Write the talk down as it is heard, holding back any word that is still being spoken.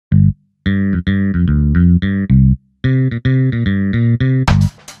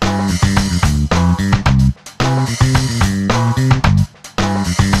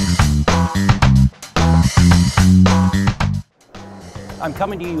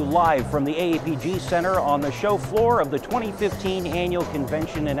to you live from the AAPG Center on the show floor of the 2015 Annual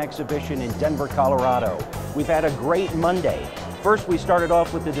Convention and Exhibition in Denver, Colorado. We've had a great Monday. First, we started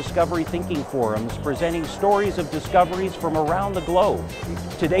off with the Discovery Thinking Forums, presenting stories of discoveries from around the globe.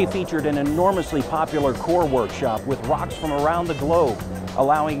 Today featured an enormously popular core workshop with rocks from around the globe,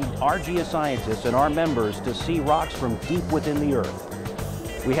 allowing our geoscientists and our members to see rocks from deep within the Earth.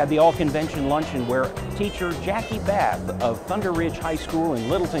 We had the all-convention luncheon where teacher Jackie Bath of Thunder Ridge High School in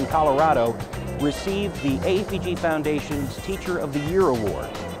Littleton, Colorado, received the AAPG Foundation's Teacher of the Year Award.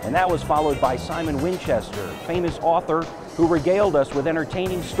 And that was followed by Simon Winchester, famous author who regaled us with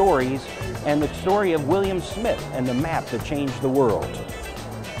entertaining stories and the story of William Smith and the map that changed the world.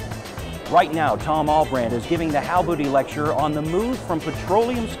 Right now, Tom Albrand is giving the Halbody Lecture on the move from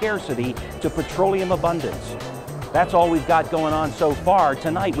petroleum scarcity to petroleum abundance. That's all we've got going on so far.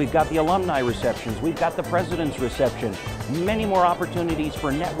 Tonight we've got the alumni receptions, we've got the president's reception, many more opportunities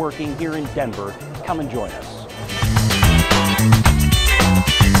for networking here in Denver. Come and join us.